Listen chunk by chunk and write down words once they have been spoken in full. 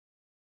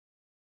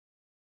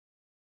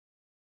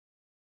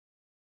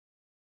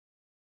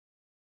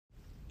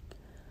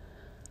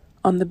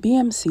On the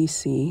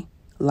BMCC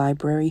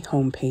library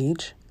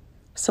homepage,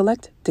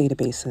 select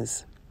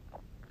Databases.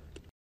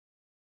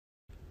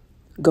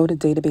 Go to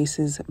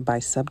Databases by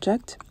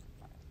Subject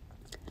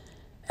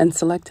and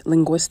select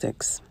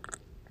Linguistics.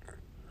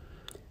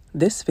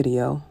 This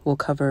video will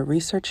cover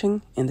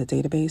researching in the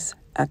database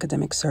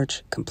Academic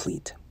Search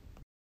Complete.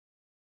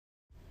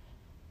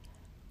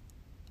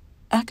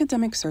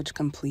 Academic Search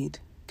Complete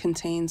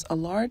contains a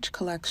large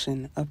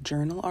collection of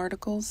journal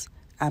articles,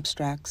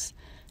 abstracts,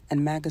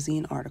 and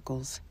magazine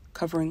articles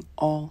covering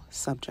all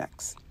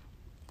subjects.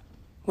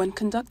 When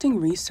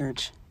conducting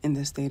research in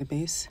this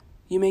database,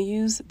 you may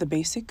use the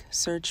basic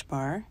search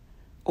bar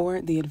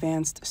or the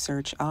advanced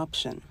search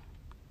option.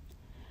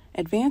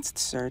 Advanced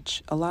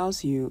search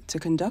allows you to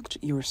conduct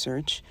your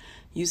search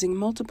using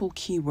multiple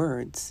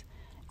keywords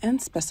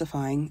and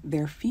specifying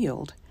their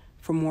field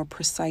for more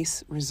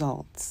precise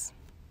results.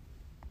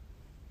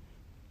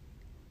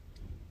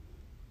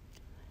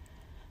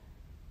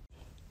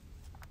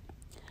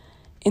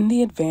 In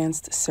the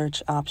advanced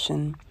search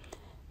option,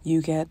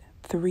 you get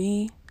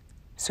 3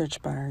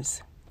 search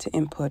bars to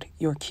input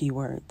your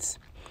keywords.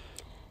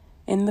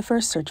 In the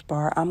first search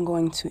bar, I'm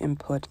going to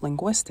input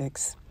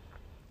linguistics,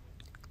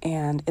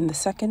 and in the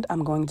second,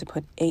 I'm going to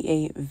put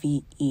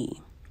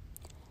AAVE.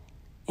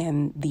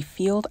 And the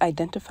field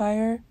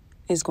identifier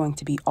is going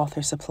to be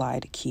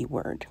author-supplied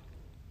keyword.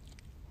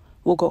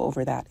 We'll go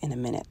over that in a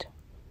minute.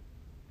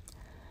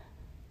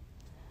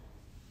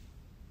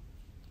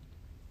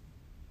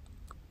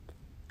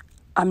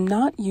 I'm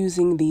not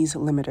using these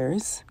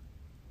limiters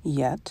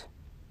yet.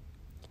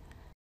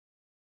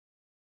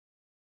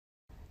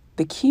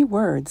 The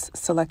keywords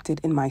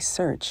selected in my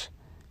search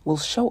will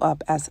show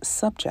up as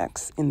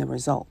subjects in the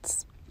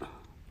results.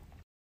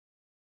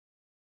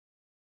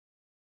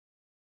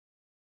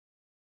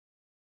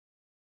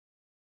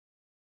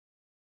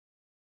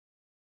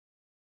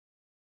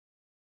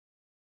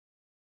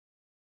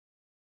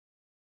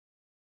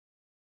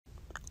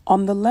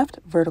 On the left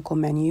vertical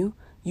menu,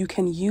 you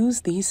can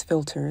use these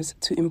filters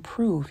to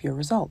improve your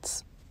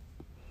results.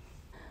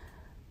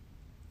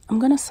 I'm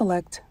going to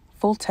select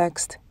full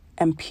text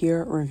and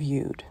peer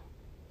reviewed.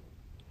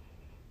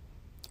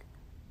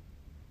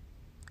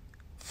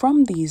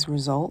 From these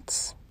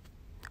results,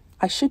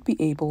 I should be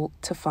able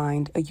to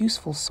find a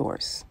useful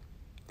source.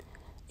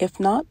 If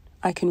not,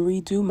 I can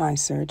redo my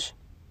search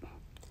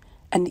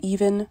and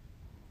even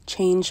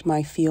change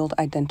my field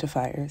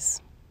identifiers.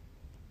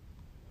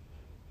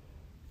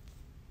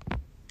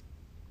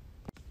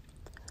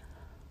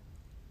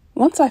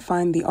 Once I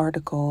find the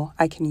article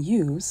I can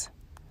use,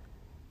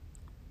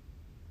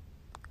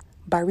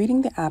 by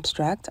reading the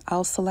abstract,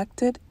 I'll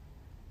select it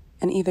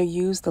and either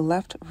use the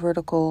left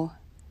vertical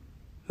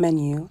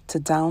menu to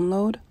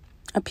download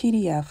a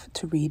PDF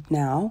to read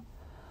now,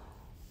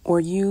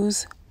 or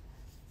use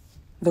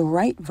the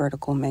right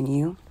vertical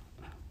menu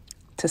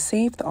to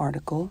save the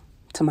article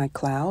to my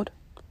cloud,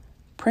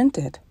 print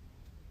it,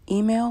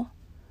 email,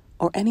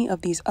 or any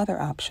of these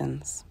other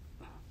options.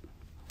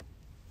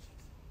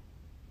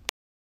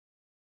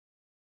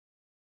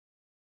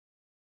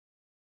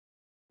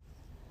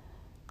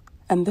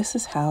 And this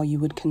is how you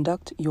would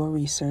conduct your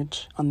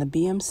research on the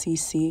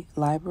BMCC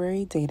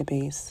Library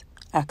Database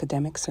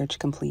Academic Search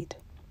Complete.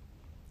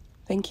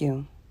 Thank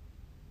you.